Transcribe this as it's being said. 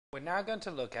We're now going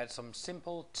to look at some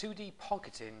simple 2D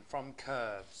pocketing from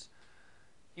curves.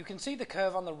 You can see the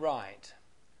curve on the right.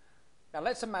 Now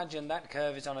let's imagine that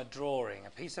curve is on a drawing, a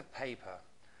piece of paper.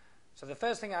 So the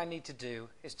first thing I need to do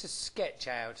is to sketch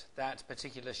out that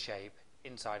particular shape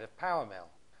inside of PowerMILL.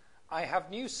 I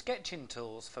have new sketching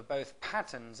tools for both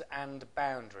patterns and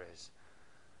boundaries.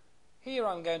 Here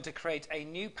I'm going to create a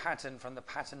new pattern from the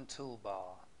pattern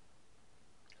toolbar.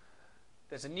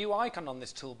 There's a new icon on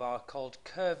this toolbar called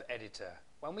Curve Editor.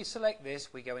 When we select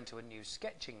this, we go into a new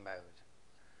sketching mode.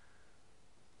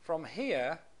 From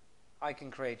here, I can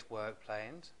create work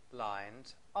planes,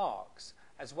 lines, arcs,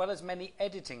 as well as many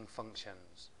editing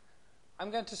functions.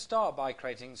 I'm going to start by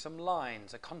creating some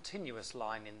lines, a continuous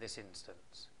line in this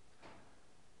instance.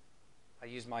 I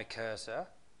use my cursor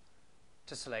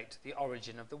to select the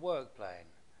origin of the work plane.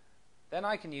 Then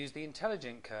I can use the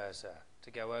intelligent cursor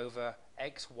to go over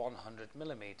X 100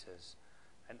 millimeters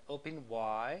and up in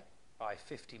Y by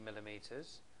 50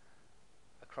 millimeters,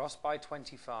 across by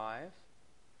 25.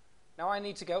 Now I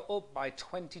need to go up by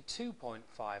 22.5,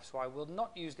 so I will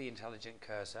not use the intelligent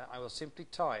cursor. I will simply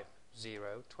type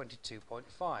 0, 22.5,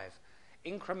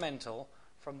 incremental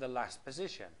from the last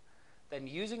position. Then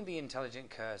using the intelligent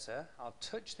cursor, I'll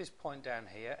touch this point down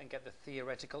here and get the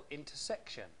theoretical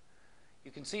intersection. You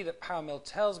can see that PowerMILL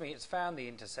tells me it's found the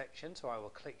intersection, so I will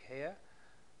click here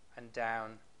and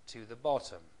down to the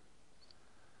bottom.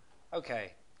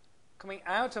 Okay, coming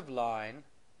out of line,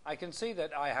 I can see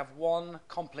that I have one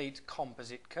complete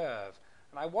composite curve,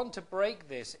 and I want to break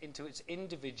this into its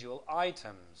individual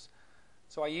items.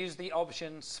 So I use the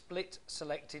option Split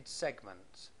Selected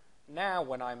Segments. Now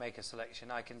when I make a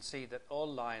selection, I can see that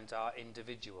all lines are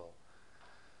individual.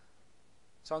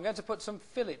 So I'm going to put some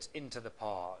fillets into the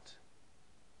part,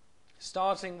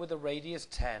 starting with a radius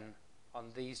 10 on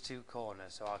these two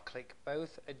corners. So I'll click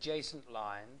both adjacent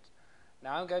lines.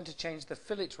 Now I'm going to change the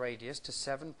fillet radius to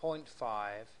 7.5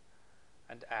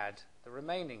 and add the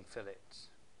remaining fillets.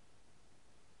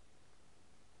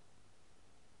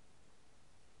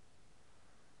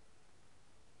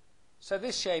 So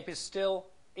this shape is still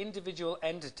individual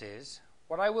entities.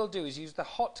 What I will do is use the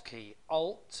hotkey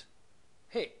Alt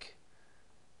Pick.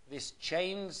 This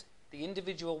chains the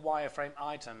individual wireframe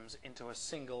items into a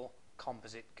single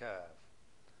composite curve.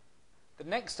 The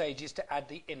next stage is to add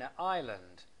the inner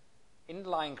island. In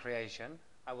line creation,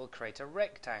 I will create a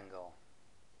rectangle.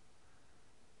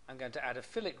 I'm going to add a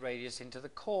fillet radius into the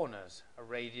corners, a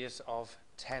radius of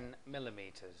 10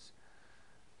 millimeters.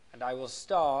 And I will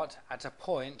start at a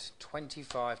point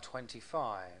 25,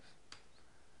 25.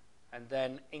 And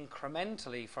then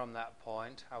incrementally from that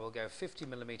point, I will go 50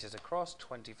 millimeters across,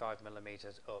 25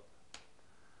 millimeters up.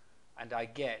 And I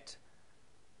get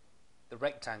the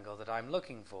rectangle that I'm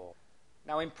looking for.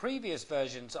 Now in previous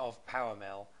versions of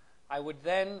PowerMILL, I would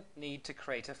then need to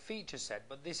create a feature set,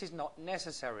 but this is not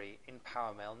necessary in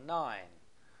PowerMILL9.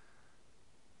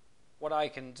 What I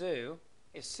can do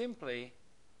is simply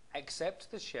accept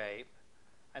the shape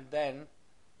and then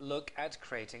look at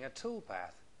creating a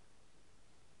toolpath.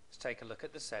 Let's take a look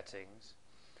at the settings.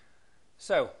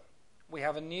 So we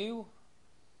have a new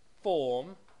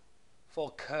form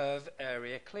for curve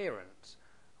area clearance,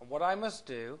 and what I must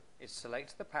do is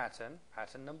select the pattern,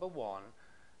 pattern number 1,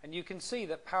 and you can see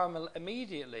that PowerMILL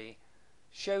immediately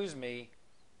shows me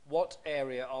what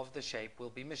area of the shape will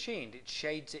be machined. It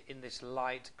shades it in this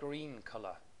light green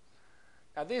color.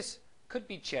 Now this could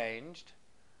be changed,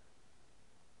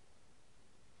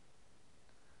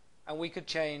 and we could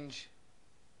change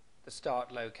the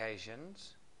start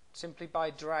locations simply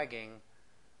by dragging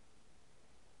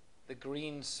the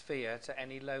green sphere to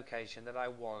any location that I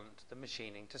want the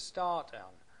machining to start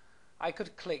on. I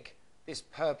could click this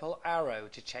purple arrow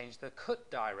to change the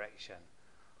cut direction,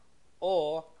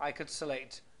 or I could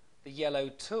select the yellow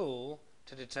tool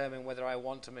to determine whether I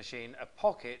want to machine a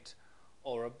pocket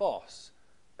or a boss,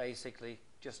 basically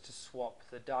just to swap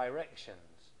the directions.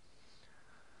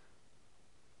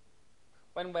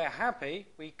 When we're happy,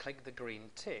 we click the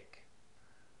green tick.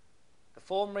 The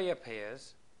form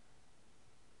reappears,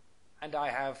 and I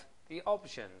have the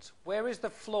options. Where is the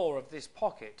floor of this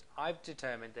pocket? I've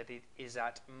determined that it is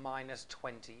at minus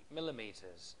 20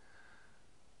 millimeters.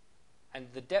 And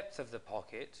the depth of the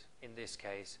pocket, in this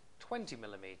case, 20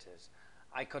 millimeters.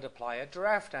 I could apply a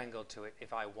draft angle to it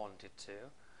if I wanted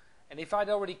to. And if I'd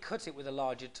already cut it with a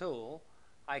larger tool,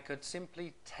 I could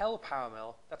simply tell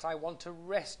PowerMILL that I want to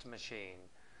rest machine.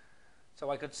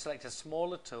 So I could select a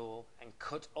smaller tool and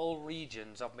cut all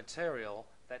regions of material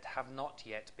that have not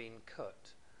yet been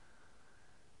cut.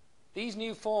 These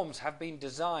new forms have been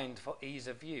designed for ease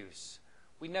of use.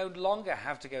 We no longer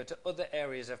have to go to other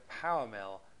areas of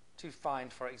PowerMILL to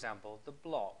find, for example, the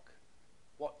block.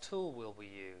 What tool will we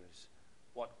use?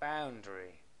 What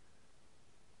boundary?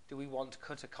 Do we want to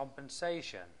cut a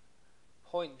compensation?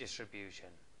 Point distribution?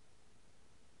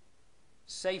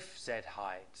 Safe Z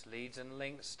height, leads and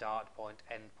links, start point,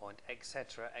 end point,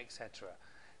 etc., etc.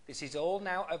 This is all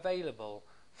now available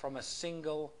from a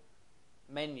single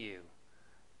menu.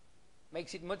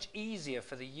 Makes it much easier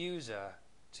for the user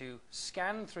to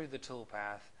scan through the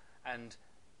toolpath and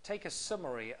take a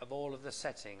summary of all of the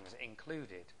settings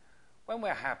included. When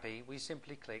we're happy, we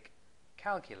simply click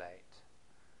Calculate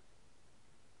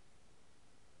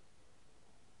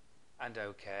and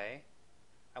OK,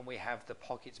 and we have the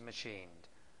pockets machined.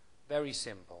 Very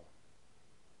simple.